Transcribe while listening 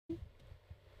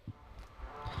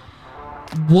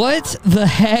What the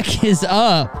heck is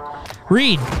up?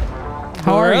 Reed,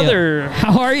 how are you?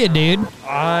 How are you, dude?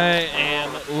 I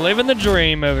am living the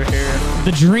dream over here.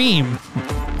 The dream?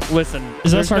 Listen,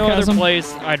 is that there's sarcasm? No other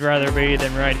place I'd rather be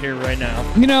than right here, right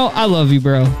now. You know, I love you,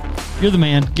 bro. You're the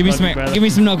man. Give me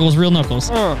some knuckles, real knuckles.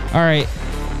 All right.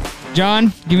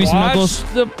 John, give me some knuckles.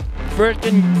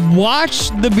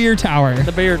 Watch the beer tower.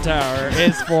 The beer tower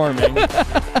is forming.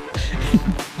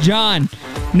 John,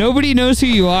 nobody knows who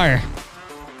you are.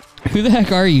 Who the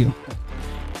heck are you?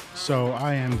 So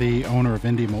I am the owner of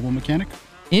Indy Mobile Mechanic.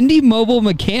 Indy Mobile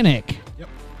Mechanic? Yep.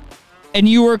 And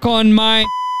you work on my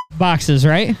boxes,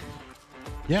 right?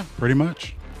 Yeah, pretty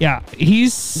much. Yeah,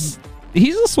 he's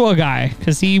a swell guy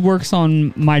because he works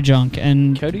on my junk.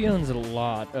 And Cody owns a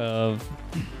lot of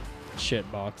shit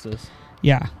boxes.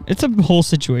 Yeah, it's a whole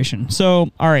situation. So,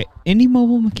 all right, Indy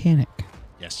Mobile Mechanic.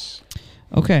 Yes.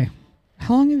 Okay.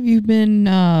 How long have you been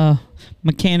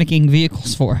mechanicking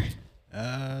vehicles for?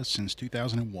 Since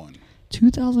 2001.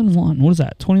 2001. What is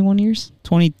that? 21 years?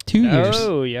 22 years?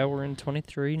 Oh, yeah, we're in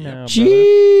 23 now. Sheesh.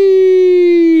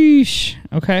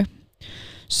 Okay.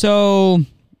 So,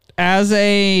 as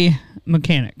a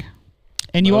mechanic,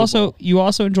 and you also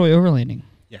enjoy overlanding.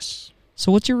 Yes.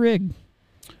 So, what's your rig?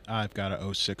 I've got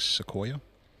a 06 Sequoia.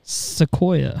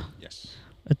 Sequoia? Yes.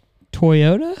 A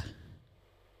Toyota?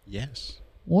 Yes.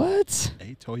 What?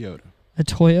 A Toyota. A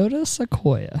Toyota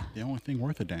Sequoia. The only thing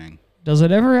worth a dang. Does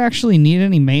it ever actually need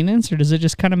any maintenance, or does it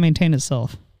just kind of maintain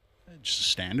itself?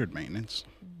 Just standard maintenance.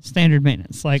 Standard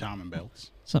maintenance, like timing belts.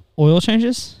 Some oil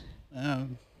changes?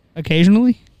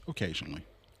 Occasionally? Occasionally.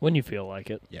 When you feel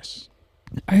like it. Yes.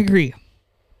 I agree.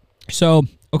 So,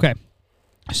 okay.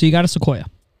 So you got a Sequoia.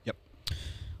 Yep.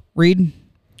 Reed,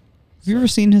 have you ever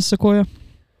seen his Sequoia?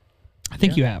 I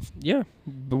think you have. Yeah.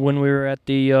 But when we were at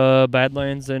the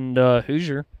Badlands and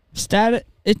Hoosier.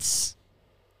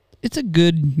 It's a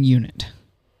good unit.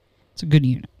 It's a good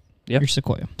unit. Yeah. Your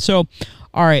Sequoia. So,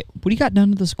 all right. What do you got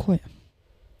done to the Sequoia?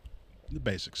 The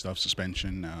basic stuff.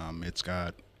 Suspension. It's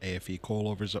got AFE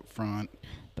coilovers up front.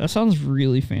 That sounds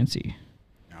really fancy.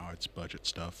 No, it's budget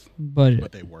stuff. Budget.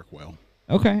 But they work well.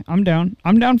 Okay, I'm down.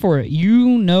 I'm down for it.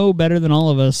 You know better than all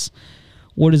of us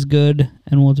what is good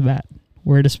and what's bad.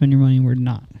 Where to spend your money and where to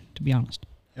not, to be honest.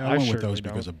 Yeah, I went with those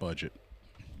because of budget.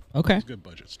 Okay. It's good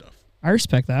budget stuff. I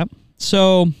respect that.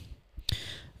 So,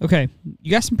 okay,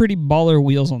 you got some pretty baller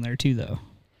wheels on there too, though.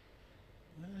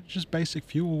 Just basic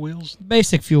fuel wheels.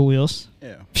 Basic fuel wheels.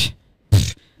 Yeah.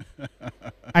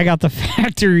 I got the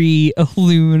factory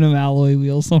aluminum alloy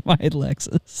wheels on my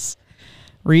Lexus.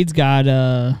 Reed's got,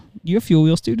 you have fuel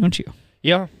wheels too, don't you?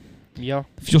 Yeah. Yeah.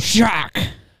 Fuel shock.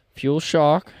 Fuel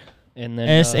shock. And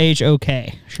then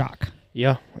SHOK. Shock.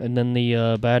 Yeah. And then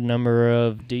the bad number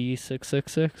of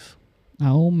D666.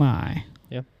 Oh, my.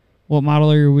 Yeah. What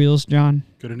model are your wheels, John?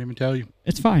 Couldn't even tell you.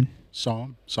 It's fine. Saw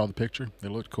them. Saw the picture. They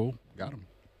looked cool. Got them.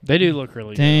 They do look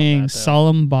really good. Dang,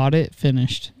 solemn bought it,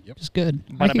 finished. Yep. It's good.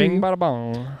 Bada bing, bada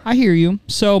bong. I hear you.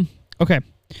 So, okay.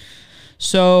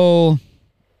 So,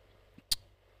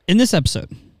 in this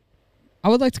episode, I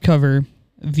would like to cover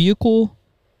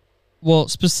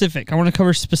specific. I want to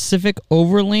cover specific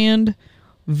overland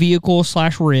vehicle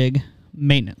 / rig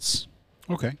maintenance.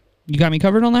 Okay. You got me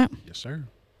covered on that? Yes, sir.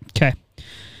 Okay.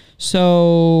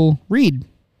 So, Reed,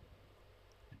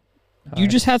 you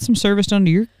just had some service done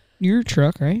to your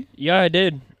truck, right? Yeah, I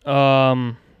did.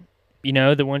 The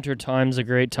winter time's a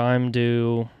great time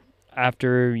to,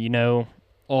 after,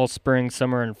 all spring,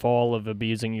 summer, and fall of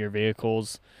abusing your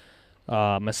vehicles.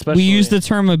 Especially, we use the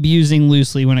term abusing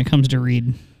loosely when it comes to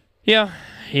Reed. Yeah,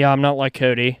 I'm not like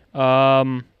Cody.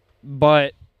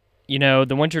 But,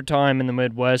 the winter time in the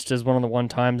Midwest is one of the one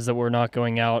times that we're not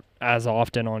going out as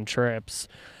often on trips.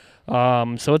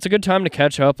 So it's a good time to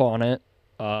catch up on it.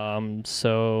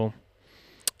 So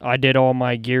I did all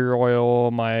my gear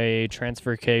oil, my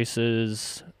transfer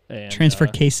cases. And, transfer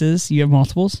cases? You have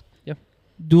multiples? Yep.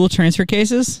 Dual transfer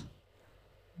cases?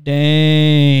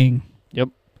 Dang. Yep.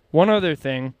 One other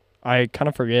thing, I kind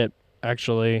of forget,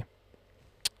 actually,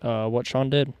 what Sean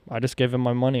did. I just gave him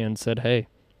my money and said, hey,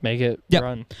 make it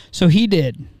run. So he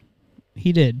did.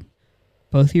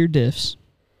 Both your diffs,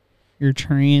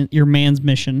 your man's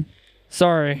mission.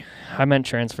 Sorry, I meant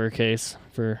transfer case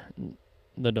for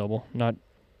the double. Not,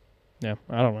 yeah,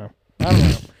 I don't know.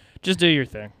 Just do your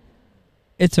thing.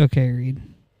 It's okay, Reed.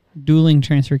 Dueling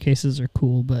transfer cases are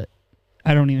cool, but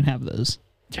I don't even have those.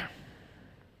 Yeah.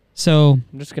 So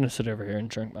I'm just going to sit over here and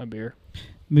drink my beer.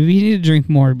 Maybe you need to drink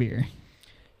more beer.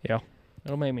 Yeah.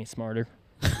 It'll make me smarter.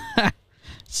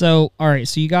 So, all right.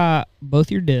 So you got both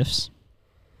your diffs,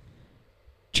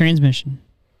 transmission,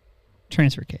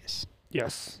 transfer case.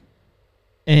 Yes.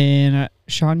 And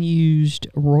Sean used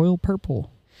royal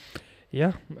purple.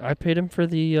 Yeah, I paid him for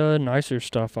the nicer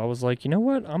stuff. I was like, you know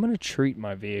what? I'm going to treat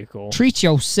my vehicle. Treat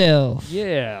yourself.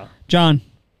 Yeah. John.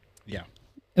 Yeah.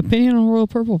 Opinion on royal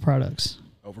purple products?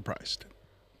 Overpriced.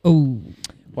 Oh.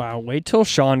 Wow, wait till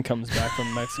Sean comes back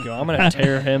from Mexico. I'm going to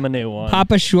tear him a new one.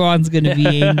 Papa Sean's going to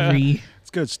be angry. It's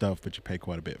good stuff, but you pay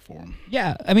quite a bit for them.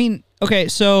 Yeah, I mean, okay,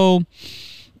 so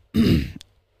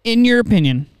in your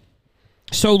opinion,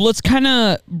 so let's kind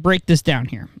of break this down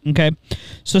here, okay?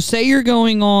 So say you're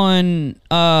going on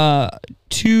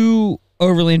 2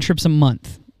 overland trips a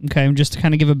month, okay? Just to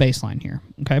kind of give a baseline here,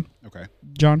 okay? Okay.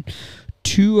 John,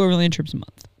 2 overland trips a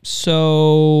month.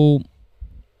 So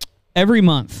every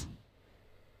month,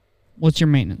 what's your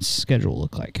maintenance schedule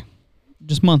look like?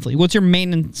 Just monthly. What's your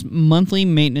monthly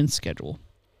maintenance schedule?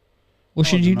 What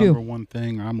should you do? The number one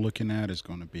thing I'm looking at is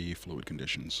going to be fluid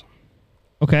conditions.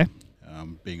 Okay.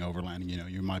 Being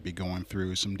overlanding, you might be going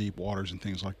through some deep waters and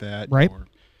things like that. Right. Your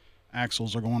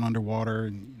axles are going underwater,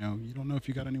 and you don't know if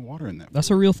you got any water in that. That's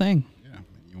a real thing. Yeah.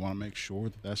 You want to make sure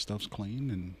that stuff's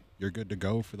clean and you're good to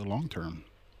go for the long term.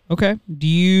 Okay. Do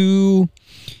you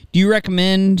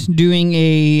recommend doing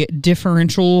a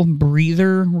differential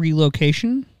breather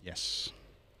relocation? Yes.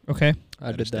 Okay.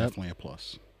 I did That's that. definitely a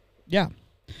plus. Yeah.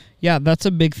 Yeah, that's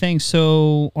a big thing.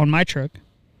 So on my truck,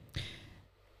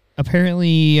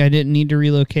 apparently I didn't need to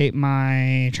relocate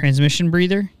my transmission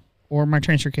breather or my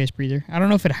transfer case breather. I don't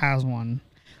know if it has one.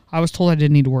 I was told I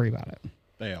didn't need to worry about it.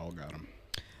 They all got them.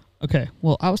 Okay.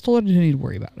 Well, I was told I didn't need to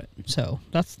worry about it. So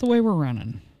that's the way we're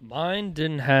running. Mine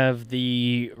didn't have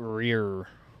the rear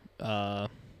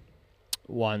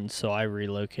one, so I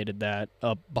relocated that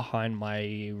up behind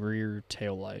my rear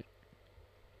taillight.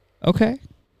 Okay.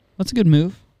 That's a good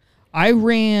move. I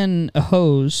ran a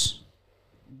hose.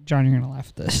 John, you're going to laugh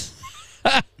at this.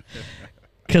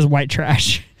 Because white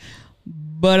trash.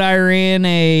 But I ran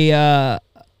a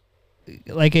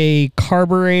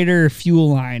carburetor fuel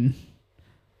line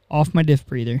off my diff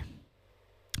breather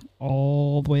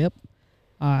all the way up.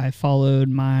 I followed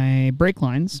my brake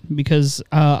lines because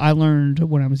I learned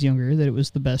when I was younger that it was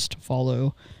the best to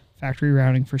follow factory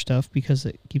routing for stuff because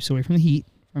it keeps away from the heat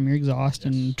from your exhaust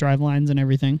and drive lines and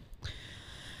everything.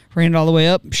 Ran it all the way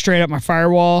up, straight up my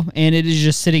firewall, and it is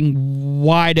just sitting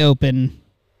wide open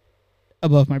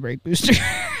above my brake booster.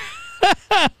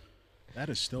 That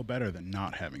is still better than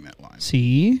not having that line.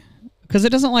 See? Because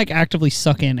it doesn't actively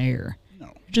suck in air. No.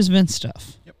 It just vents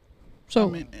stuff. Yep.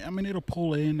 So I mean, it'll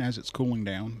pull in as it's cooling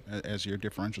down, as your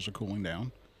differentials are cooling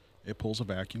down. It pulls a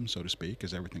vacuum, so to speak,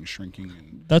 as everything's shrinking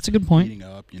and that's a good point. heating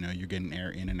up. You're getting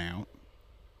air in and out.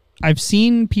 I've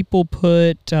seen people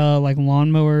put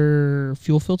lawnmower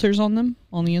fuel filters on them,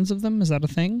 on the ends of them. Is that a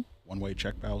thing? One-way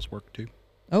check valves work too.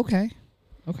 Okay.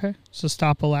 So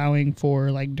stop allowing for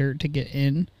dirt to get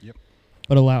in. Yep.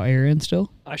 But allow air in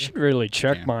still. I should really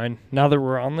check mine now that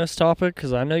we're on this topic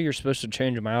because I know you're supposed to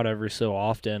change them out every so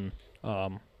often.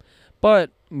 But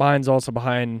mine's also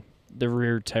behind the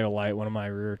rear tail light, one of my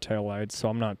rear tail lights, so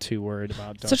I'm not too worried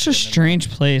about that. Such a strange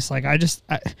place.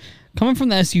 Coming from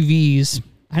the SUVs,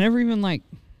 I never even I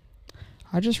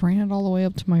just ran it all the way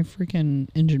up to my freaking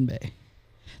engine bay.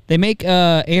 They make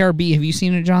ARB. Have you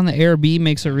seen it, John? The ARB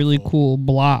makes a really cool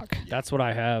block. That's what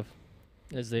I have,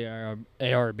 is the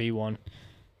ARB one.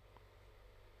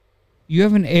 You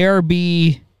have an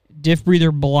ARB diff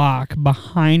breather block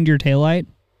behind your taillight?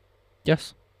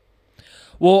 Yes.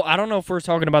 Well, I don't know if we're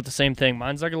talking about the same thing.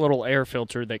 Mine's like a little air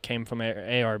filter that came from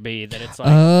ARB that it's like...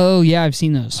 Oh, yeah, I've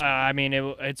seen those. I mean,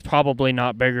 it's probably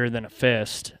not bigger than a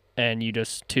fist, and you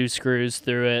just 2 screws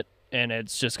through it, and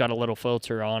it's just got a little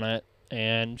filter on it,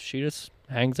 and she just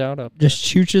hangs out up there. Just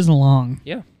chooches along.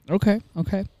 Yeah. Okay.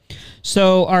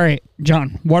 So, all right,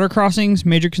 John, water crossings,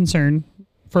 major concern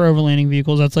for overlanding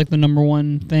vehicles. That's the number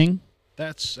one thing.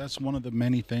 That's one of the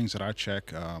many things that I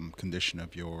check. Condition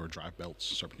of your drive belts,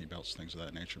 serpentine belts, things of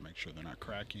that nature. Make sure they're not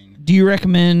cracking. Do you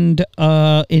recommend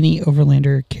any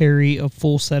overlander carry a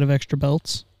full set of extra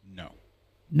belts?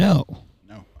 No.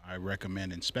 I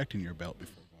recommend inspecting your belt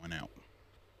before going out.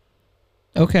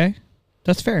 Okay,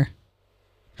 that's fair.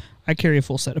 I carry a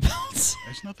full set of belts.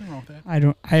 There's nothing wrong with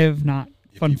that. I have not.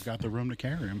 If you've got the room to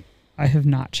carry them. I have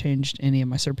not changed any of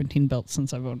my serpentine belts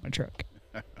since I've owned my truck.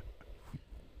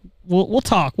 We'll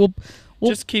talk. We'll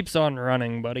just keeps on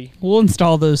running, buddy. We'll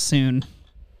install those soon.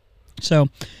 So,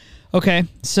 okay.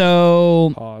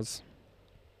 So pause.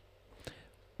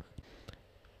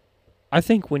 I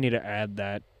think we need to add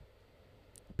that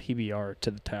PBR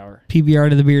to the tower.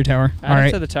 PBR to the beer tower. Add All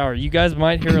right. to the tower. You guys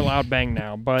might hear a loud bang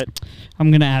now, but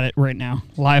I'm gonna add it right now,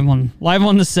 live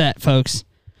on the set, folks.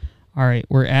 All right,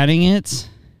 we're adding it.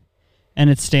 And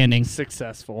it's standing.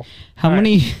 Successful. How All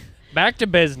many? right. Back to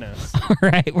business. All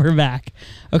right, we're back.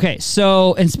 Okay,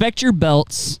 so inspect your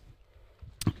belts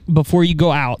before you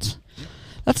go out.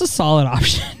 That's a solid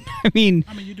option. I mean,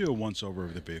 you do a once over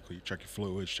of the vehicle. You check your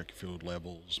fluids, check your fluid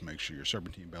levels, make sure your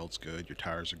serpentine belt's good, your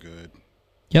tires are good.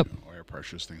 Yep. Air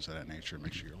pressures, things of that nature.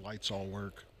 Make sure your lights all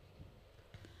work.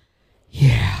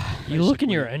 Yeah. You look in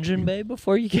your engine bay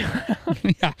before you get out.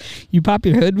 Yeah. You pop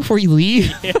your hood before you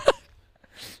leave. Yeah.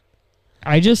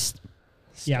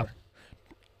 Yeah.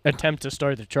 Attempt to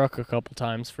start the truck a couple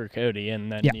times for Cody,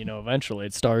 and then, Yeah. eventually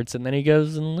it starts, and then he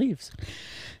goes and leaves.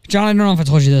 John, I don't know if I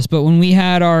told you this, but when we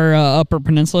had our Upper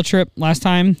Peninsula trip last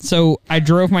time, so I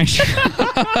drove my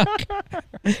truck.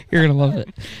 You're going to love it.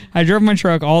 I drove my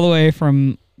truck all the way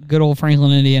from good old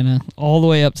Franklin, Indiana, all the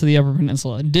way up to the Upper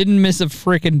Peninsula. Didn't miss a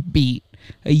freaking beat,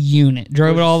 a unit.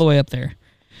 Drove it all the way up there.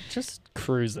 Just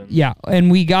cruising. Yeah,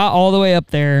 and we got all the way up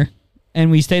there,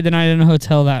 and we stayed the night in a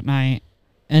hotel that night.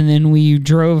 And then we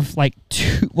drove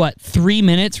 3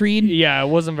 minutes, Reed? Yeah, it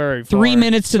wasn't very far. 3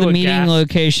 minutes to the meeting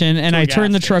location, and I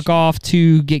turned the truck off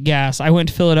to get gas. I went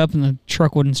to fill it up, and the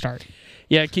truck wouldn't start.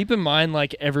 Yeah, keep in mind,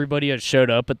 everybody had showed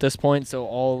up at this point, so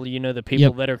all, the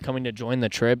people that are coming to join the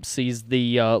trip sees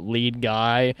the lead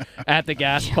guy at the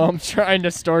gas pump trying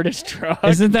to start his truck.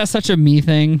 Isn't that such a me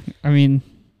thing? I mean,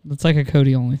 it's like a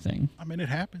Cody-only thing. It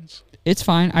happens. It's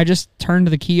fine. I just turned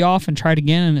the key off and tried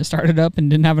again, and it started up and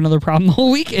didn't have another problem the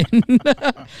whole weekend.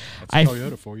 That's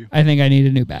Toyota for you. I think I need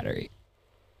a new battery.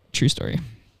 True story.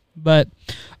 But,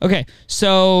 okay,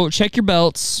 so check your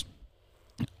belts.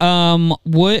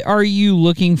 What are you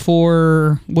looking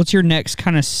for? What's your next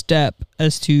kind of step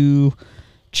as to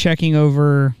checking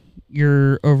over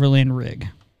your overland rig?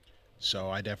 So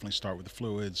I definitely start with the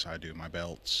fluids. I do my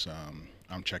belts.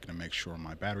 I'm checking to make sure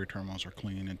my battery terminals are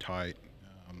clean and tight.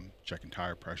 Checking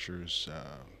tire pressures,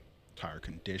 tire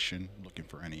condition, looking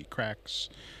for any cracks,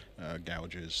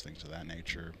 gouges, things of that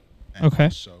nature. And okay.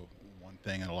 Also, one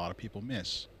thing that a lot of people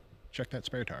miss, check that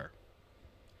spare tire.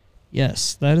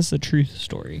 Yes, that is the truth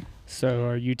story. So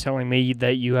are you telling me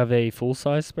that you have a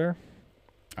full-size spare?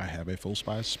 I have a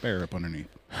full-size spare up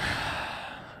underneath.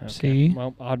 Okay. See?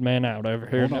 Well, odd man out over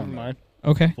here. Never mind.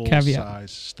 Okay, caveat.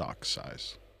 Full-size, stock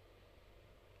size.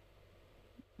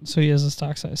 So he has a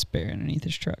stock size spare underneath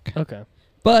his truck. Okay.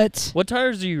 But what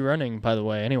tires are you running, by the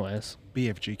way, anyways?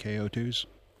 BFG KO2s.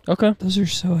 Okay. those are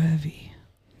so heavy.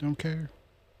 Don't care.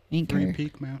 Ain't Free care.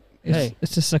 peak mount.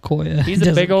 It's a Sequoia. He's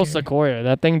a big old Sequoia.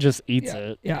 That thing just eats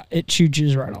it. Yeah, it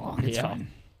chooches right along. It's Yeah. fine.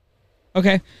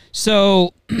 Okay,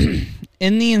 so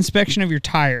in the inspection of your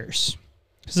tires,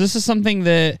 because this is something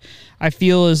that I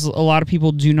feel is a lot of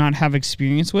people do not have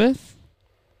experience with.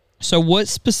 So what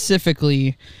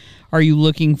specifically are you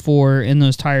looking for in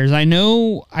those tires? I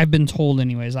know I've been told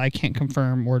anyways, I can't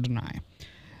confirm or deny.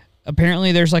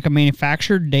 Apparently there's a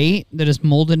manufactured date that is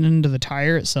molded into the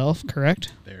tire itself,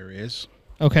 correct? There is.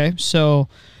 Okay, so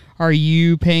are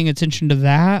you paying attention to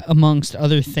that amongst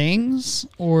other things,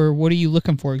 or what are you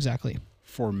looking for exactly?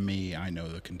 For me, I know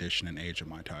the condition and age of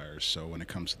my tires, so when it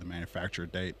comes to the manufacturer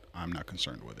date, I'm not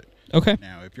concerned with it. Okay.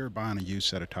 Now, if you're buying a used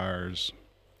set of tires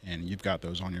and you've got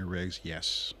those on your rigs,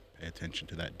 yes, pay attention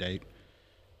to that date.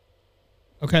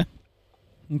 Okay.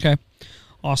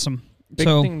 Awesome. Big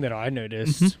thing that I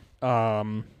noticed, at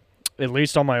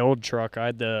least on my old truck, I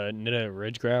had the Nitto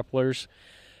Ridge Grapplers,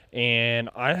 and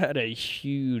I had a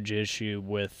huge issue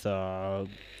with the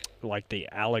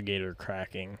alligator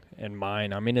cracking in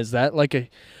mine. I mean, is that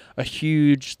a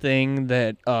huge thing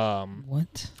that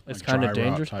What? it's kind of dry rot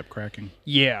dangerous? type cracking.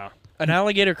 Yeah. An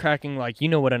alligator cracking,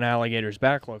 what an alligator's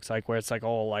back looks like, where it's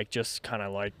all just kind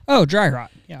of Oh, dry rot.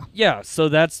 Yeah. yeah. So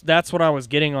that's what I was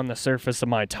getting on the surface of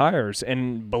my tires,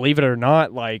 and believe it or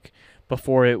not,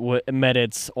 before it met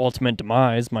its ultimate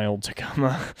demise, my old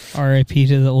Tacoma. R.I.P.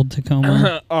 to the old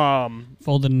Tacoma.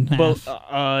 Folded in half.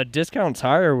 But Discount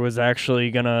Tire was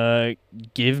actually gonna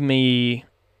give me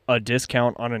a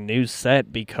discount on a new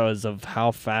set because of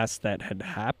how fast that had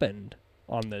happened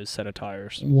on those set of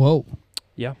tires. Whoa.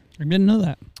 Yeah. I didn't know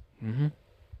that. Mm-hmm.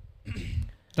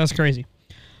 That's crazy.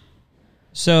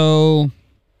 So,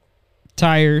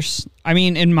 tires. I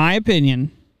mean, in my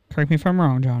opinion, correct me if I'm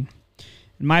wrong, John.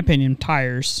 In my opinion,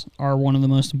 tires are one of the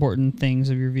most important things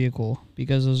of your vehicle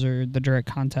because those are the direct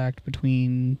contact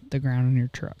between the ground and your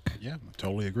truck. Yeah, I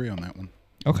totally agree on that one.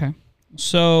 Okay.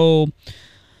 So,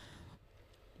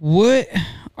 what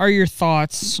are your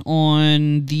thoughts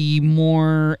on the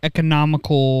more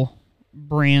economical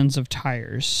brands of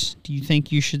tires? Do you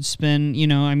think you should spend,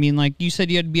 like you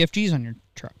said you had BFGs on your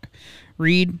truck.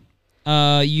 Reed,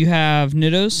 you have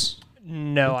Nittos?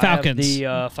 No, Falcons. I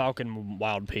have the Falcon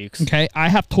Wild Peaks. Okay, I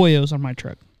have Toyos on my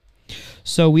truck.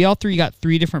 So we all three got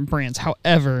 3 different brands.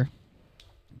 However,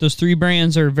 those 3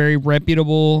 brands are very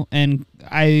reputable, and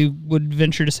I would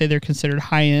venture to say they're considered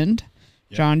high-end.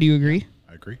 Yeah. John, do you agree?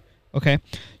 I agree. Okay.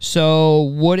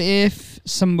 So what if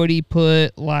somebody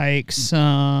put like just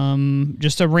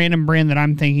a random brand that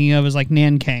I'm thinking of is like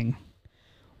Nankang,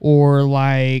 or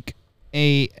like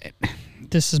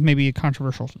this is maybe a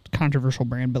controversial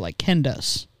brand, but like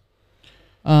Kendas.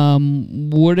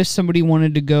 What if somebody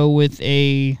wanted to go with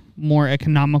a more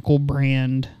economical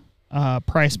brand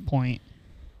price point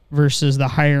versus the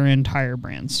higher end tire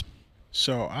brands?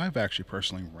 So I've actually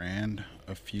personally ran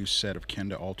a few set of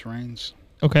Kenda all-terrains.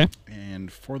 Okay.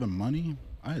 And for the money,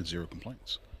 I had 0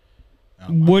 complaints.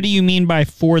 What do you mean by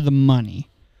for the money?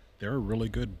 They're a really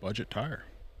good budget tire.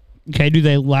 Okay, do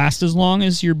they last as long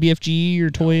as your BFG, your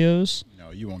Toyos?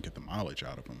 No, you won't get the mileage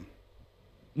out of them.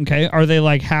 Okay, are they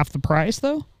like half the price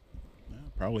though? Yeah,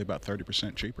 probably about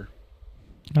 30% cheaper.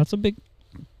 That's a big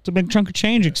chunk of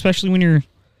change, especially when you're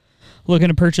looking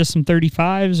to purchase some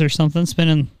 35s or something,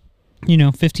 spending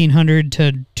 $1,500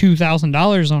 to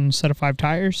 $2,000 on a set of 5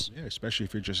 tires. Yeah, especially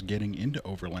if you're just getting into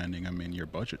overlanding. I mean, your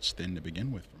budget's thin to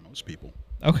begin with for most people.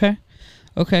 Okay.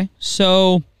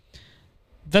 So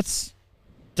that's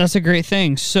a great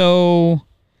thing. So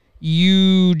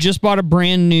you just bought a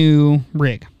brand new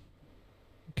rig.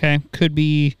 Okay, could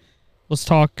be. Let's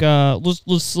talk.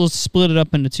 Let's split it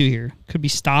up into 2 here. Could be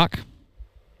stock.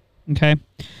 Okay,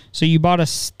 so you bought a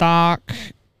stock.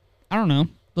 I don't know.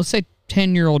 Let's say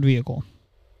 10-year-old vehicle.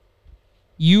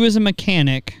 You as a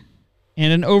mechanic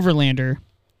and an overlander,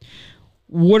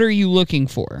 what are you looking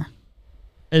for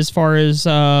as far as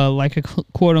like a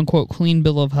quote-unquote clean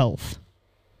bill of health?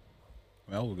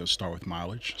 Well, we'll go start with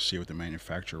mileage, see what the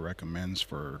manufacturer recommends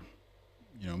for,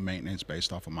 maintenance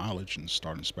based off of mileage, and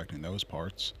start inspecting those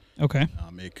parts. Okay.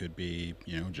 It could be,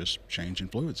 just changing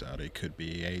fluids out. It could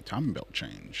be a timing belt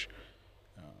change.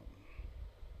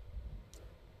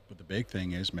 But the big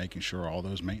thing is making sure all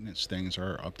those maintenance things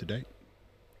are up to date.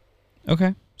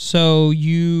 Okay. So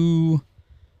you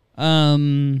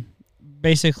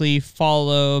basically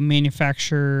follow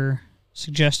manufacturer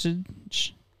suggested?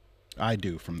 I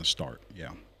do from the start,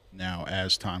 yeah. Now,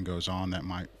 as time goes on, that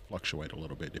might fluctuate a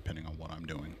little bit depending on what I'm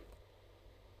doing.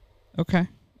 Okay.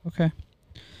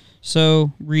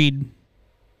 So, Reed.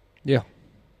 Yeah.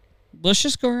 Let's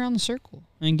just go around the circle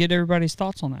and get everybody's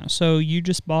thoughts on that. So, you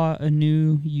just bought a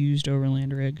new used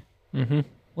overland rig. Mm-hmm.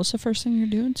 What's the first thing you're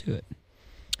doing to it?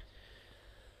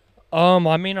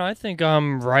 I think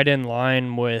I'm right in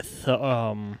line with,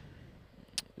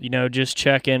 just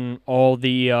checking all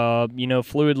the,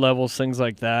 fluid levels, things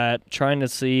like that, trying to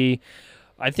see.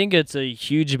 I think it's a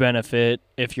huge benefit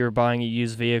if you're buying a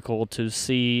used vehicle to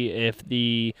see if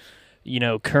the,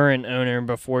 current owner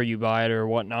before you buy it or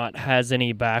whatnot has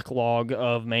any backlog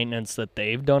of maintenance that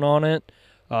they've done on it,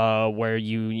 where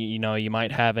you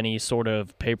might have any sort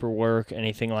of paperwork,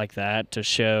 anything like that to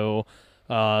show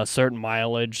certain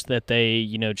mileage that they,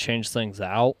 change things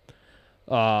out.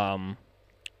 The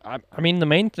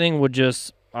main thing would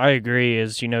just, I agree,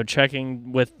 is,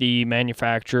 checking with the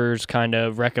manufacturer's kind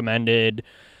of recommended,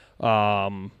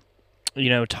 timelines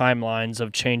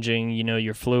of changing,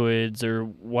 your fluids or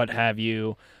what have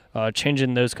you,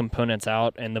 changing those components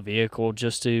out in the vehicle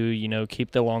just to,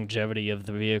 keep the longevity of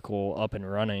the vehicle up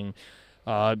and running.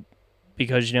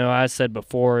 Because, as I said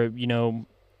before,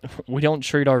 we don't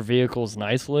treat our vehicles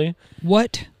nicely.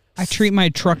 What? I treat my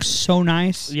truck so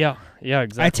nice. Yeah,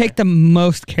 exactly. I take the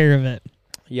most care of it.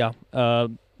 Yeah.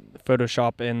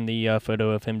 Photoshop in the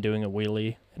photo of him doing a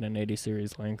wheelie in an 80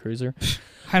 series Land Cruiser.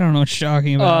 I don't know what you're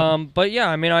talking about. But yeah,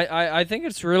 I think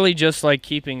it's really just like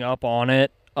keeping up on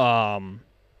it. For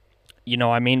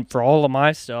all of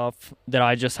my stuff that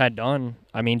I just had done,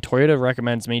 Toyota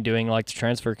recommends me doing like the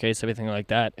transfer case, everything like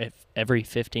that, every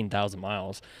 15,000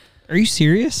 miles. Are you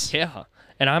serious? Yeah.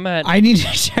 And I need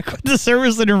to check with the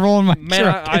service interval in my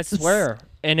truck. I swear.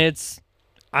 And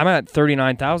I'm at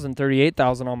 39,000,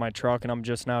 38,000 on my truck, and I'm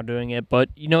just now doing it. But,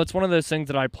 it's one of those things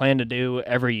that I plan to do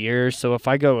every year. So if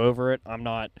I go over it, I'm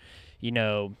not,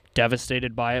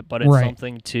 devastated by it. But it's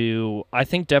something to, I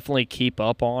think, definitely keep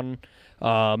up on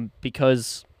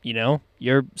because,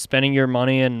 you're spending your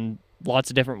money in lots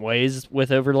of different ways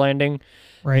with overlanding.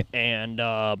 Right. And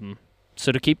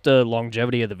so to keep the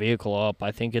longevity of the vehicle up,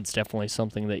 I think it's definitely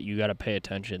something that you got to pay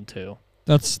attention to.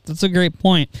 That's a great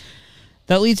point.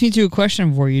 That leads me to a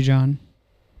question for you, John.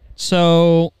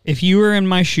 So, if you were in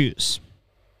my shoes,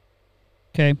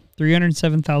 okay,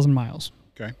 307,000 miles.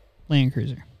 Okay. Land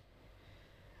Cruiser.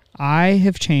 I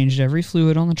have changed every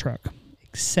fluid on the truck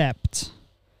except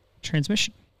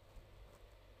transmission.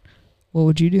 What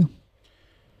would you do?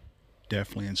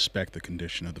 definitely inspect the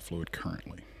condition of the fluid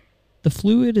currently. The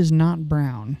fluid is not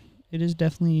brown. It is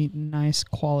definitely nice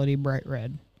quality bright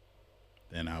red.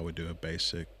 Then I would do a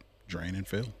basic drain and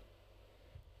fill.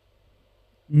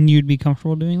 You'd be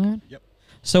comfortable doing that? Yep.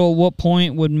 So at what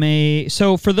point would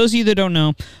so for those of you that don't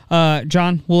know,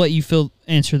 John, we'll let you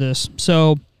answer this.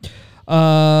 So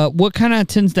what kind of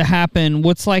tends to happen?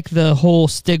 What's like the whole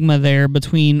stigma there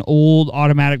between old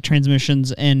automatic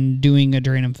transmissions and doing a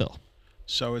drain and fill?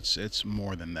 So it's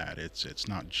more than that. It's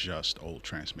not just old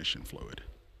transmission fluid.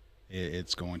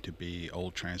 It's going to be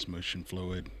old transmission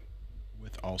fluid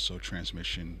with also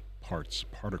transmission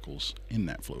particles in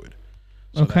that fluid.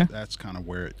 So okay. That's kind of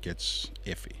where it gets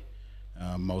iffy.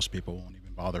 Most people won't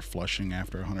even bother flushing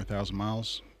after 100,000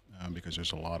 miles because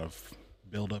there's a lot of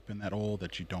buildup in that oil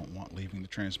that you don't want leaving the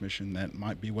transmission. That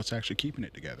might be what's actually keeping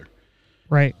it together.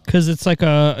 Right, because it's like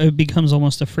it becomes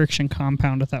almost a friction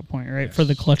compound at that point, right, yes. for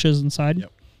the clutches inside?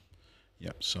 Yep.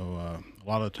 So a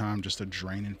lot of the time, just a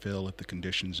drain and fill if the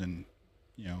condition's in,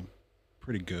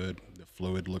 pretty good. The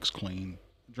fluid looks clean.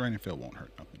 Drain and fill won't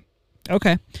hurt nothing.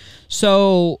 Okay,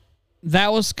 so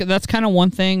that's kind of one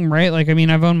thing, right? Like, I mean,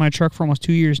 I've owned my truck for almost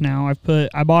 2 years now.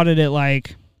 I bought it at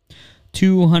like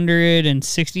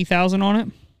 260,000 on it.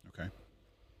 Okay.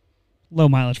 Low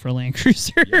mileage for a Land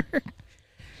Cruiser. Yep.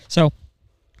 So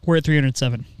we're at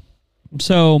 307.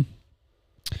 So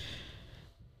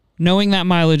knowing that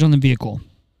mileage on the vehicle,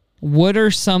 what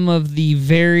are some of the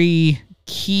very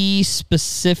key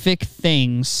specific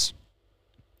things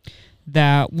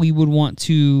that we would want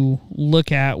to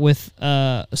look at with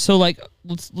so like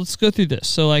let's go through this.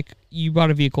 So like you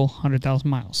bought a vehicle 100,000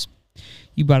 miles.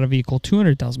 You bought a vehicle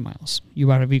 200,000 miles. You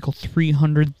bought a vehicle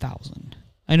 300,000.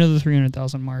 I know the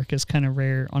 300,000 mark is kind of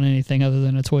rare on anything other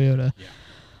than a Toyota. Yeah.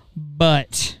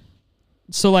 But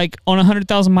so like on a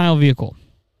 100,000 mile vehicle,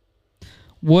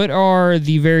 what are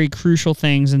the very crucial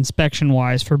things inspection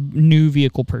wise for new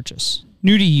vehicle purchase?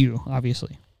 New to you,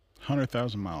 obviously.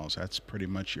 100,000 miles, that's pretty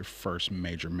much your first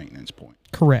major maintenance point.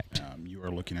 Correct. You are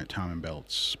looking at timing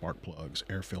belts, spark plugs,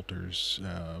 air filters,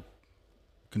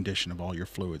 condition of all your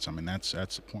fluids. I mean, that's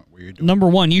the point where you're doing. Number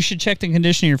one, you should check the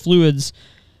condition of your fluids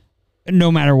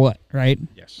no matter what, right?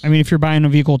 Yes. I mean, if you're buying a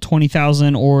vehicle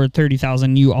 20,000 or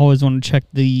 30,000, you always want to check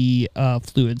the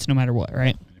fluids no matter what,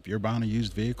 right? If you're buying a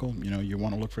used vehicle, you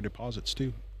want to look for deposits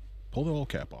too. Pull the oil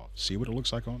cap off. See what it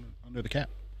looks like under the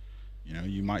cap.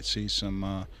 You might see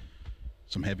some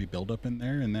heavy buildup in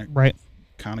there, and that right.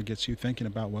 kind of gets you thinking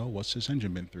about, well, what's this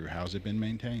engine been through? How's it been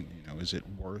maintained? Is it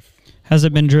worth? Has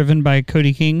it been driven by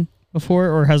Cody King before,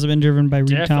 or has it been driven by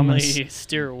Reed Thomas? Definitely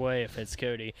steer away if it's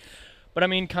Cody. But I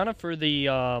mean, kind of for the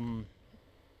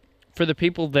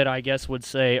people that I guess would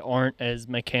say aren't as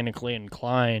mechanically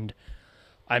inclined.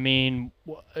 I mean,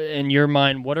 in your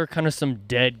mind, what are kind of some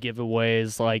dead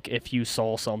giveaways? Like if you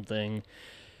saw something,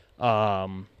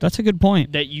 that's a good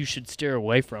point that you should steer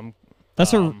away from.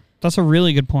 That's a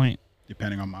really good point.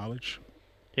 Depending on mileage.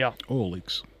 Yeah. Oil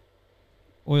leaks.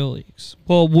 Oil leaks.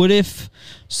 Well, what if?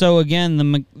 So again,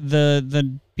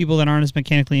 the people that aren't as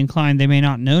mechanically inclined, they may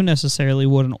not know necessarily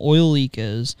what an oil leak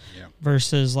is, yeah.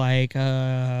 versus like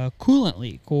a coolant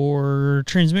leak or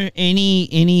transmission.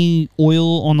 Any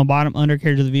oil on the bottom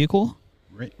undercarriage of the vehicle.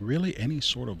 Really, any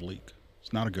sort of leak.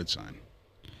 It's not a good sign.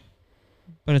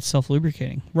 But it's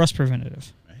self-lubricating, rust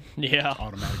preventative. Right? Yeah. It's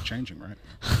automatic changing, right?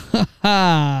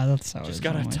 That's how it is. Just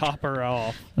gotta top her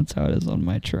off. That's how it is on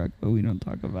my truck, but we don't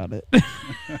talk about it.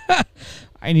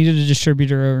 I needed a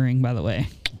distributor O-ring, by the way.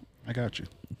 I got you.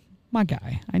 My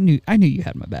guy. I knew you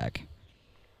had my back.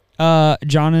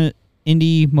 John,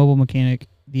 Indy Mobile Mechanic,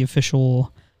 the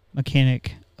official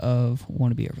mechanic of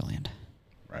Wannabe Overland.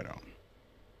 Right on.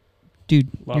 Dude,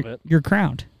 Love it. You're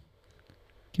crowned.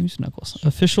 Give me some knuckles.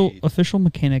 Official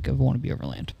mechanic of Wannabe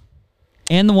Overland.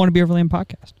 And the Wannabe Overland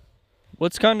podcast.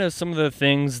 What's kind of some of the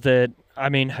things that, I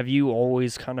mean, have you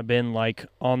always kind of been like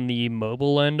on the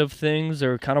mobile end of things,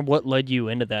 or kind of what led you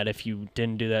into that if you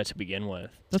didn't do that to begin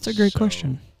with? That's a great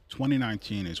question.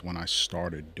 2019 is when I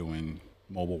started doing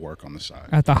mobile work on the side.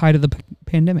 At the height of the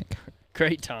pandemic.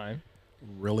 Great time.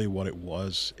 Really what it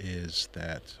was is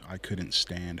that I couldn't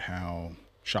stand how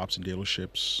shops and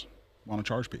dealerships want to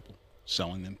charge people,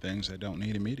 selling them things they don't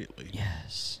need immediately.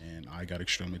 Yes. And I got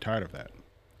extremely tired of that.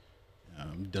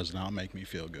 Does not make me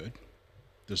feel good.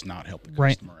 Does not help the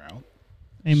customer out.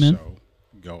 Amen. So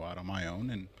go out on my own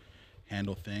and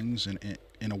handle things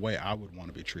in a way I would want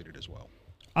to be treated as well.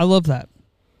 I love that.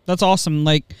 That's awesome.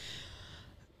 Like,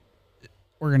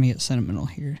 we're going to get sentimental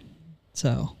here.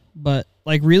 So, but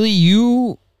like really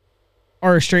you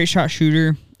are a straight shot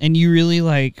shooter and you really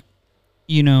like,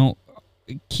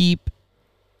 keep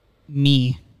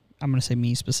me I'm going to say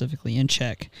me specifically, in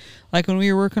check. Like when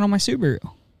we were working on my Subaru.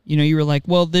 You know, you were like,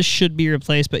 well, this should be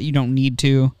replaced, but you don't need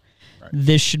to. Right.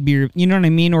 This should be, you know what I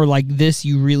mean? Or like this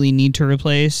you really need to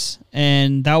replace.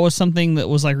 And that was something that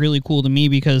was like really cool to me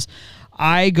because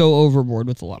I go overboard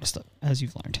with a lot of stuff, as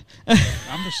you've learned.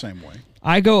 I'm the same way.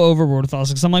 I go overboard with all this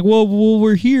because I'm like, well,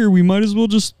 we're here. We might as well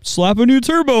just slap a new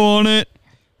turbo on it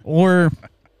or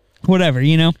whatever,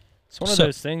 you know? It's one of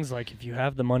those things, like, if you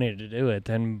have the money to do it,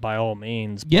 then by all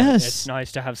means. But Yes. it's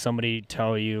nice to have somebody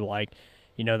tell you, like,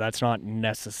 you know, that's not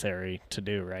necessary to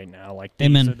do right now. Like, these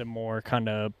Amen. are the more kind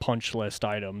of punch list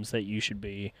items that you should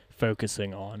be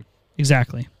focusing on.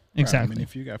 Exactly. Right. Exactly. I mean,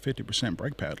 if you got 50%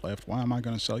 brake pad left, why am I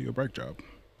going to sell you a brake job?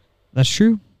 That's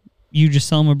true. You just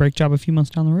sell them a brake job a few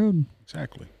months down the road.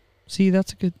 Exactly. See,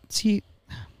 that's a good... See,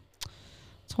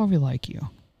 that's why we like you.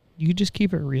 You just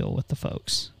keep it real with the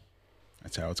folks.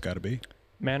 That's how it's got to be.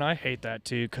 Man, I hate that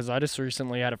too, because I just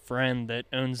recently had a friend that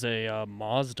owns a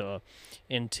Mazda,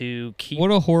 and to keep...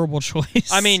 What a horrible choice.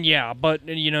 I mean, yeah, but,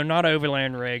 you know, not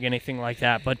overland rig, anything like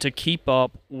that, but to keep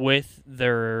up with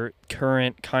their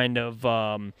current kind of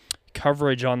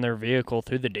coverage on their vehicle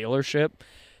through the dealership,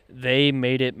 they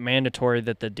made it mandatory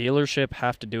that the dealership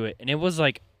have to do it. And it was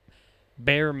like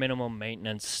bare minimum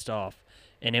maintenance stuff,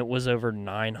 and it was over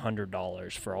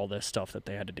 $900 for all this stuff that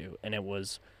they had to do, and it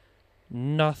was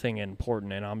nothing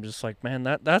important. And I'm just like, man,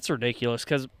 that's ridiculous,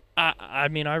 because I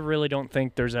mean, I really don't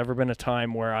think there's ever been a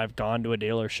time where I've gone to a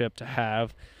dealership to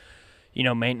have, you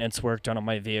know, maintenance work done on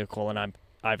my vehicle, and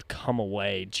I've come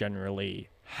away generally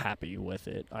happy with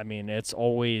it. I mean, it's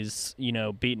always, you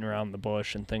know, beating around the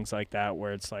bush and things like that,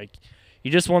 where it's like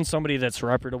you just want somebody that's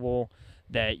reputable,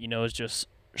 that, you know, is just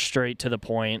straight to the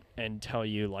point and tell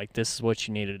you, like, this is what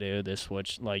you need to do, this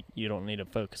what, like, you don't need to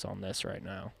focus on this right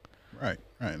now. Right.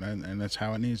 And that's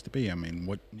how it needs to be. I mean,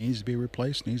 what needs to be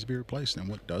replaced, and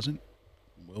what doesn't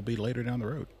will be later down the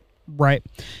road. Right.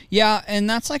 Yeah, and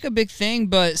that's like a big thing,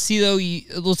 but see, though,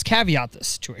 let's caveat this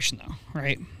situation, though,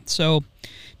 right? So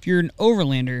if you're an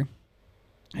overlander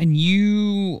and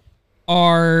you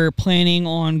are planning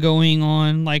on going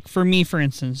on, like for me, for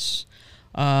instance,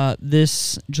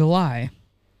 this July,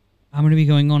 I'm going to be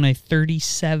going on a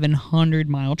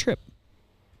 3,700-mile trip.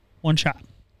 One shot.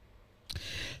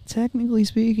 Technically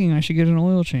speaking, I should get an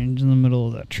oil change in the middle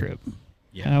of that trip.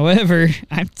 Yeah. However,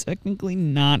 I'm technically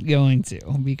not going to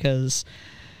because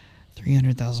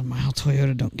 300,000-mile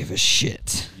Toyota don't give a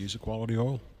shit. Use a quality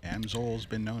oil. Amsoil's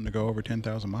been known to go over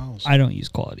 10,000 miles. I don't use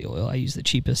quality oil. I use the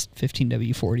cheapest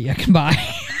 15W40 I can buy.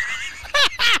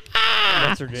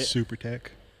 That's ridiculous. Super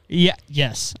Tech. Yeah,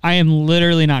 yes. I am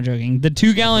literally not joking. The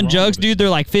 2-gallon jugs, dude, they're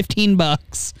like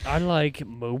 $15. I like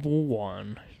Mobile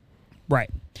One. Right.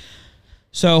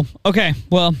 So, okay,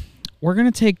 well, we're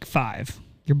going to take 5.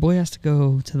 Your boy has to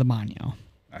go to the baño.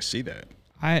 I see that.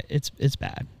 It's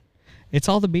bad. It's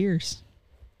all the beers.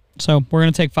 So, we're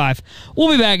going to take 5. We'll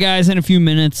be back, guys, in a few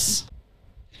minutes.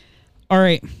 All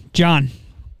right, John.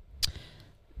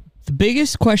 The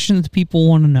biggest question that the people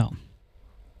want to know.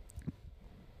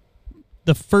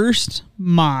 The first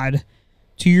mod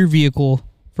to your vehicle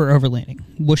for overlanding.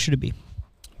 What should it be?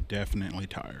 Definitely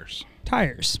tires.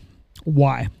 Tires.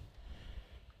 Why?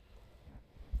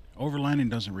 Overlanding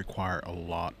doesn't require a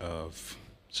lot of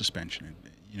suspension.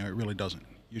 You know, it really doesn't.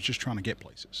 You're just trying to get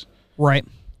places. Right.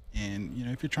 And, you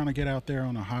know, if you're trying to get out there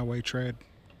on a highway tread,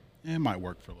 it might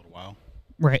work for a little while.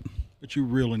 Right. But you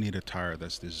really need a tire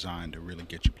that's designed to really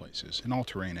get you places. And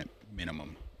all-terrain at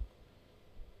minimum.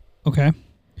 Okay.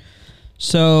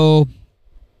 So,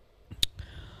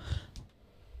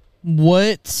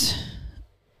 what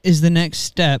is the next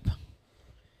step,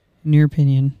 in your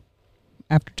opinion,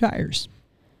 after tires?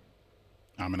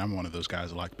 I mean, I'm one of those guys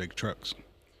that like big trucks.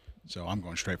 So I'm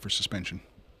going straight for suspension.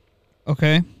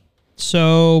 Okay.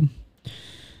 So,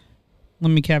 let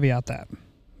me caveat that.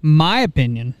 My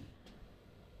opinion,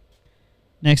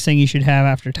 next thing you should have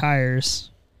after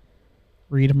tires,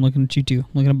 Reed, I'm looking at you too. I'm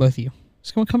looking at both of you.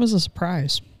 It's going to come as a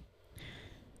surprise.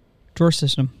 Drawer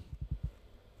system.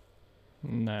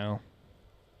 No.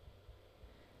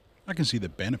 I can see the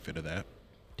benefit of that.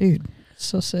 Dude, it's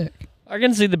so sick. I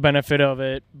can see the benefit of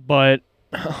it, but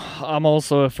I'm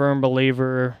also a firm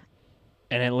believer,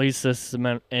 and at least this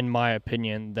is in my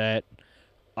opinion, that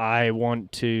I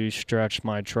want to stretch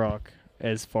my truck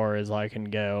as far as I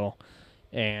can go.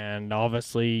 And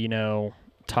obviously, you know,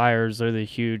 tires are the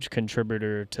huge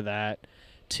contributor to that.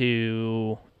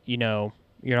 To, you know,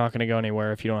 you're not going to go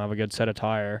anywhere if you don't have a good set of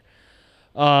tire.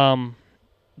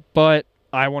 But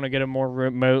I want to get in more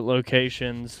remote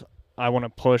locations. I want to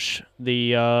push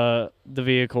the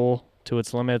vehicle to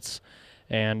its limits.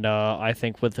 And I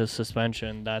think with the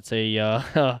suspension, that's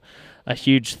a a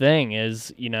huge thing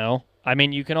is, you know, I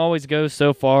mean, you can always go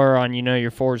so far on, you know,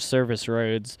 your Forest Service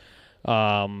roads,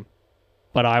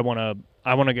 but I want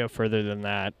to go further than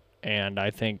that, and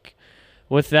I think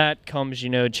with that comes, you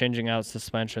know, changing out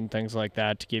suspension, things like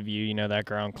that, to give you, you know, that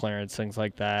ground clearance, things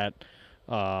like that,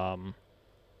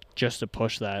 just to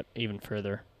push that even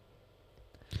further.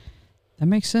 That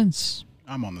makes sense.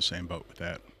 I'm on the same boat with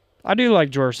that. I do like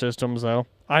drawer systems, though.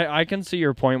 I can see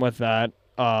your point with that.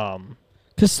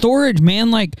 Cause storage, man,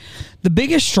 like the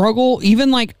biggest struggle, even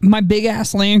like my big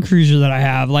ass Land Cruiser that I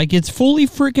have, like it's fully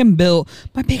freaking built.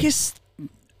 My biggest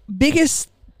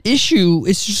issue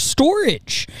is just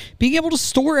storage. Being able to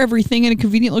store everything in a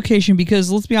convenient location,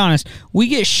 because let's be honest, we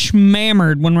get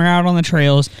schmammered when we're out on the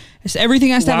trails. So everything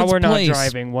has to have its place. While we're not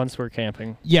driving, once we're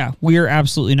camping. Yeah, we are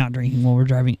absolutely not drinking while we're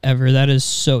driving ever. That is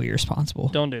so irresponsible.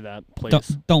 Don't do that,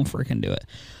 please. Don't freaking do it.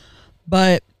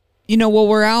 But, you know,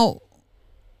 while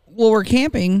we're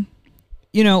camping,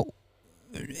 you know,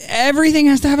 everything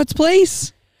has to have its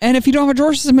place. And if you don't have a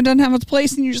drawer system, it doesn't have its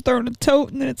place, and you just throw it in a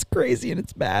tote, and then it's crazy and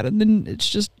it's bad, and then it's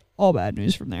just all bad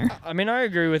news from there. I mean, I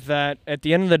agree with that. At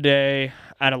the end of the day,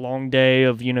 at a long day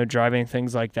of, you know, driving,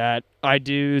 things like that, I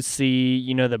do see,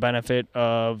 you know, the benefit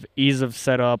of ease of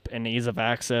setup and ease of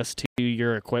access to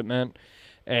your equipment.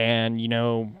 And, you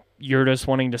know, you're just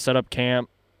wanting to set up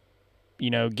camp, you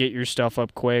know, get your stuff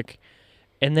up quick,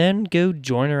 and then go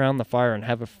join around the fire and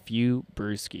have a few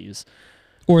brewskis.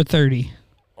 Or 30.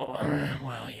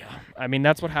 Well, yeah. I mean,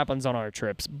 that's what happens on our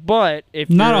trips. But if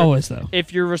not always, though.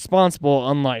 If you're responsible,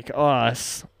 unlike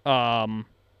us,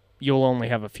 you'll only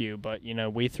have a few. But, you know,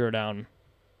 we throw down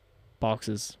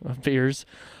boxes of beers.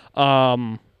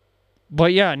 But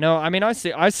yeah, no. I mean, I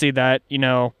see that. You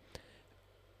know,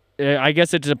 I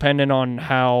guess it's dependent on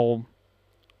how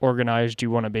organized you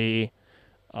want to be.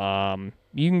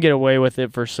 You can get away with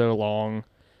it for so long,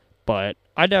 but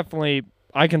I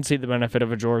can see the benefit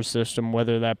of a drawer system,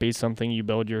 whether that be something you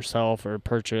build yourself or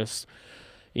purchase,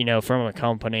 you know, from a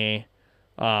company.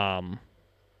 But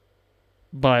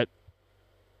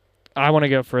I want to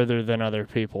go further than other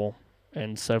people.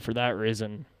 And so for that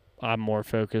reason, I'm more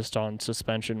focused on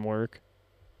suspension work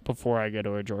before I go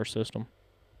to a drawer system.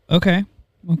 Okay.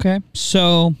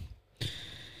 So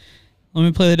let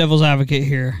me play the devil's advocate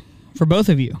here for both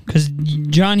of you. Because,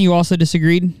 John, you also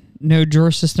disagreed? No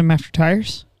drawer system after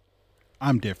tires?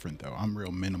 I'm different, though. I'm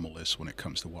real minimalist when it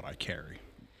comes to what I carry.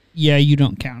 Yeah, you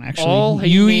don't count, actually. All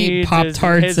you he eat needs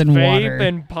Pop-Tarts is his and vape water.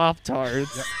 and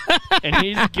Pop-Tarts. And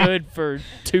he's good for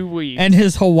 2 weeks. And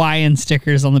his Hawaiian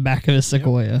stickers on the back of his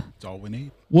Sequoia. Yep. That's all we need.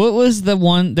 What was the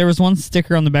one? There was one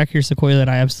sticker on the back of your Sequoia that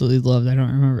I absolutely loved. I don't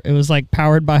remember. It was like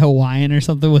powered by Hawaiian or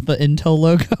something with the Intel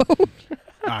logo.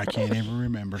 I can't even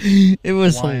remember. It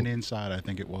was Hawaiian inside, I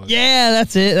think it was. Yeah,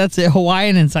 that's it.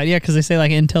 Hawaiian inside. Yeah, because they say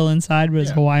like Intel inside, but it's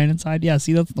Hawaiian inside. Yeah,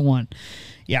 see, that's the one.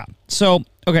 Yeah. So,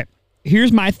 okay,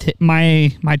 here's my take.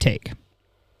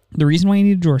 The reason why you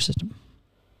need a drawer system,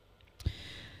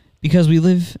 because we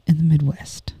live in the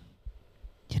Midwest.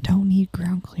 You don't need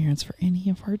ground clearance for any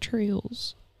of our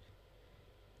trails.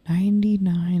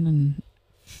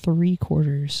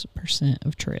 99.75%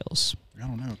 of trails. I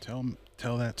don't know.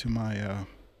 Tell that to my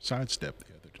sidestep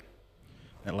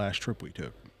that last trip we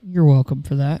took. You're welcome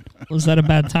for that. Was that a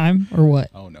bad time or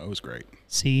what? Oh, no, it was great.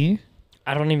 See?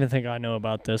 I don't even think I know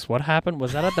about this. What happened?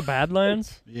 Was that at the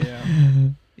Badlands? Yeah.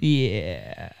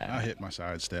 Yeah. I hit my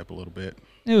sidestep a little bit.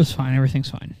 It was fine.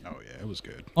 Everything's fine. Oh, yeah, it was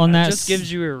good. On that just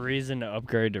gives you a reason to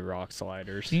upgrade to rock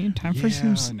sliders. See, time for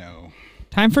I know.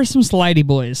 Time for some slidey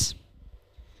boys.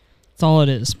 That's all it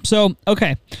is. So,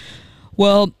 okay.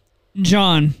 Well,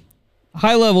 John,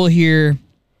 high level here.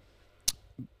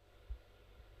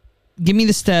 Give me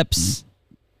the steps.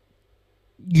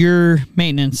 Your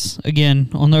maintenance, again,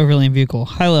 on the overland vehicle.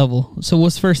 High level. So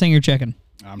what's the first thing you're checking?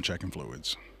 I'm checking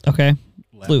fluids. Okay.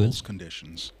 Levels, Fluids.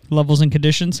 conditions. Levels and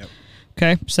conditions. Yep.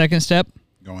 Okay. Second step.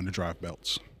 Going to drive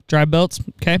belts. Drive belts.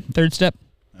 Okay. Third step.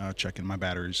 Checking my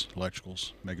batteries,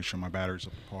 electricals, making sure my batteries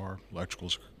up to par,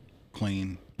 electricals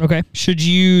clean. Okay. Should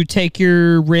you take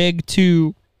your rig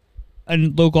to a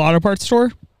local auto parts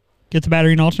store? Get the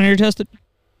battery and alternator tested?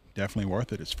 Definitely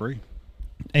worth it. It's free.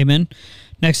 Amen.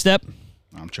 Next step.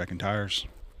 I'm checking tires.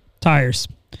 Tires.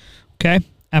 Okay.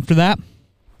 After that,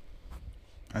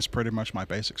 That's pretty much my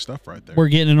basic stuff right there. we're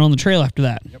getting it on the trail after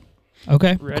that. Yep.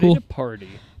 Okay. Ready cool. to party.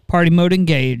 Party mode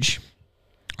engage.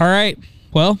 All right.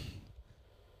 Well,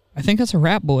 I think that's a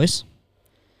wrap, boys.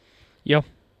 Yeah,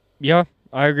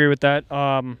 I agree with that.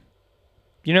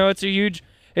 You know, it's a huge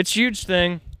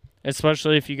thing,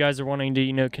 especially if you guys are wanting to,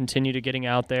 you know, continue to getting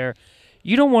out there.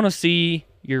 You don't want to see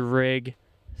your rig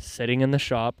sitting in the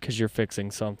shop because you're fixing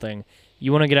something.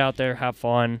 You want to get out there, have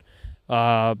fun.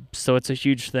 So it's a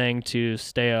huge thing to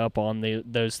stay up on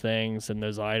those things and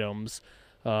those items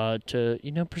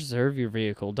to preserve your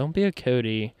vehicle. Don't be a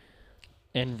Cody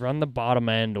and run the bottom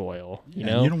end oil. You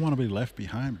know, you don't want to be left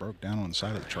behind, broke down on the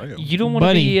side of the trail. You don't want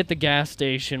to be at the gas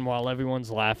station while everyone's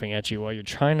laughing at you while you're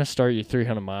trying to start your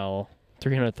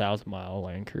 300,000 mile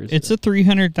Land Cruiser. It's a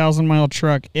 300,000 mile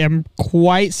truck. I'm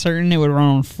quite certain it would run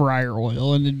on fryer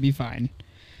oil and it'd be fine.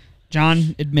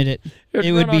 John, admit it.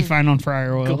 It would be fine on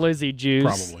fryer oil. Glizzy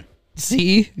juice. Probably.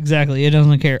 See? Exactly. It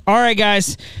doesn't care. All right,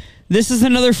 guys. This is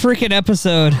another freaking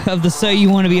episode of the So You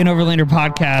Want to Be an Overlander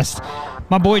podcast.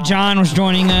 My boy John was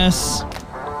joining us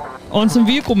on some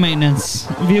vehicle maintenance,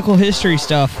 vehicle history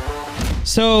stuff.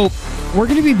 So we're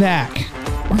going to be back.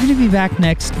 We're going to be back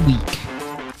next week.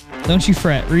 Don't you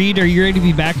fret. Reed, are you ready to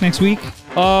be back next week?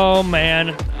 Oh,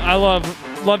 man. I love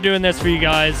doing this for you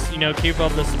guys. Keep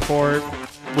up the support.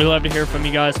 We love to hear from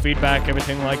you guys, feedback,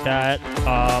 everything like that.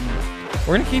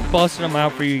 We're going to keep busting them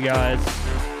out for you guys.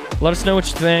 Let us know what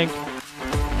you think.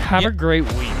 Have a great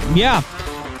week. Yeah.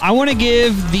 I want to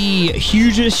give the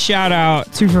hugest shout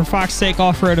out to For Fox's Sake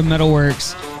Off-Road and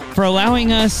Metalworks for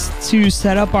allowing us to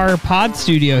set up our pod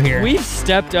studio here. We've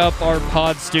stepped up our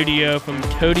pod studio from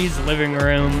Cody's living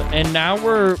room, and now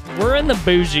we're in the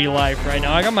bougie life right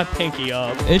now. I got my pinky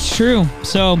up. It's true.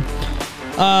 So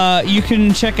you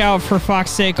can check out For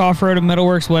Fox's Sake Off-Road and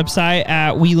Metalworks website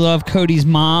at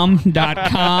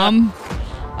welovecodysmom.com.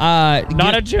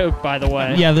 Not a joke, by the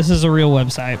way. Yeah, this is a real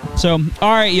website. So,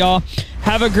 all right, y'all.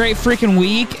 Have a great freaking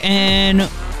week, and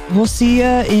we'll see you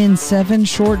in 7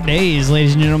 short days,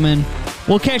 ladies and gentlemen.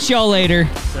 We'll catch y'all later.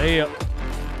 See ya.